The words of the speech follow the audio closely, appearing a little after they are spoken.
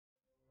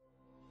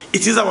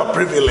It is our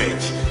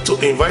privilege to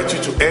invite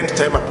you to End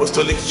Time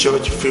Apostolic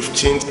Church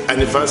 15th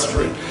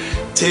anniversary,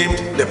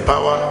 themed The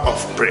Power of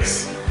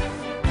Praise,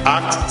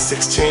 Act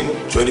 16,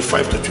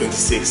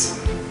 25-26.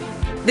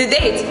 The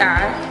dates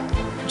are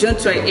June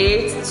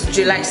 28th to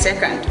July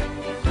 2nd.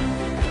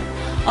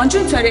 On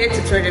June 28th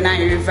to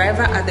 29th,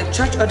 revival at the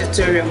church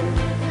auditorium.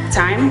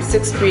 Time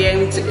 6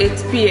 p.m. to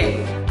 8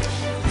 p.m.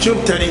 June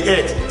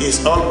 38th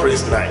is All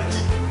Praise Night.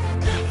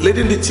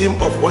 Leading the team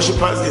of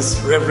worshippers is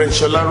Reverend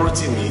Shola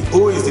Rotimi,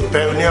 who is the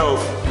pioneer of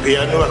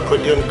piano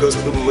accordion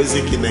gospel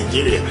music in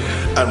Nigeria,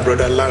 and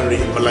Brother Larry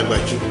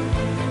Olagbaju.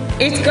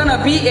 It's gonna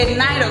be a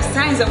night of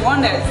signs and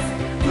wonders,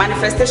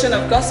 manifestation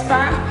of God's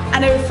power,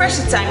 and a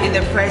refreshing time in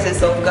the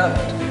presence of God.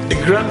 The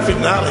grand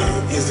finale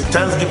is the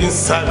Thanksgiving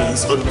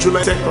service on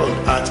July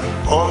 2nd at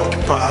Oak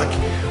Park,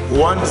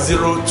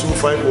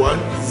 10251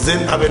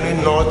 Zen Avenue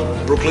North,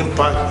 Brooklyn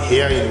Park,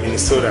 here in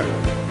Minnesota.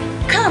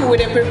 Come with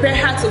a prepared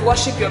heart to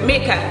worship your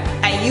Maker,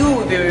 and you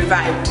will be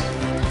revived.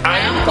 I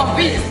am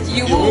convinced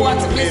you will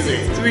want to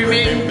visit to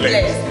remain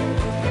blessed.